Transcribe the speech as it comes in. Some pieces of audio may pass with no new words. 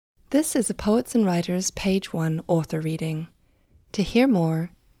This is a Poets and Writers Page 1 author reading. To hear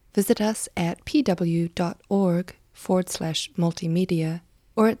more, visit us at pw.org/multimedia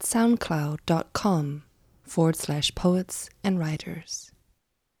or at soundcloud.com/poets and writers.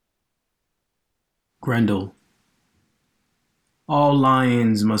 Grendel. All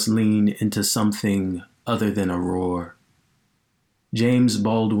lions must lean into something other than a roar. James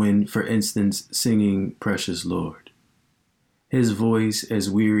Baldwin, for instance, singing Precious Lord. His voice as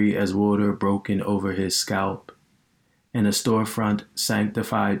weary as water broken over his scalp, in a storefront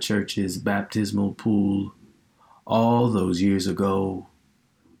sanctified church's baptismal pool, all those years ago,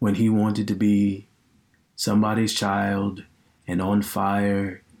 when he wanted to be somebody's child and on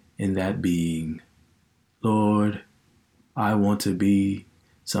fire in that being. Lord, I want to be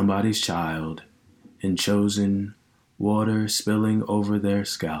somebody's child and chosen, water spilling over their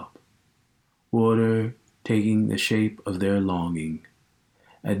scalp, water taking the shape of their longing,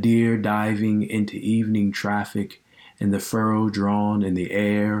 a deer diving into evening traffic and the furrow drawn in the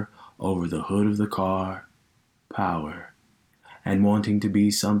air over the hood of the car, power, and wanting to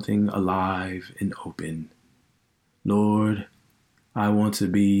be something alive and open. Lord, I want to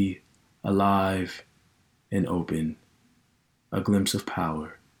be alive and open. A glimpse of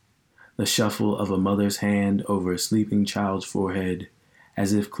power, the shuffle of a mother's hand over a sleeping child's forehead,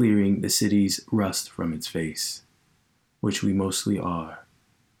 as if clearing the city's rust from its face, which we mostly are,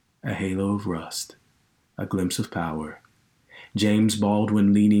 a halo of rust, a glimpse of power. James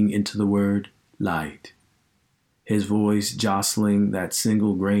Baldwin leaning into the word light, his voice jostling that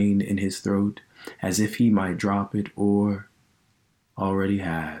single grain in his throat as if he might drop it or already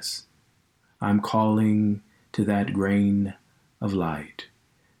has. I'm calling to that grain of light,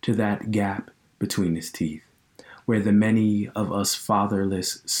 to that gap between his teeth, where the many of us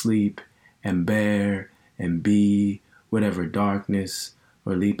fatherless sleep and bear and be whatever darkness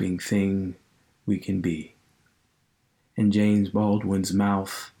or leaping thing we can be. In James Baldwin's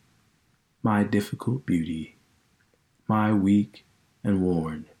mouth, my difficult beauty, my weak and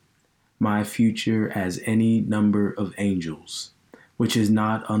worn, my future as any number of angels, which is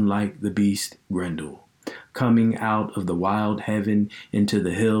not unlike the beast Grendel, coming out of the wild heaven into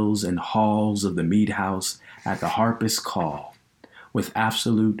the hills and halls of the mead house at the harpist's call, with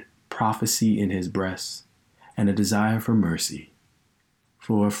absolute prophecy in his breast and a desire for mercy,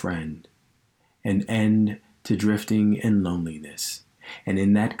 for a friend, an end to drifting and loneliness, and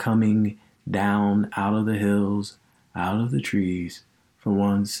in that coming down out of the hills, out of the trees, for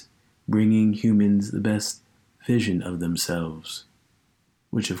once bringing humans the best vision of themselves,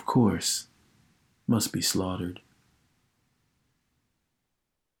 which of course must be slaughtered.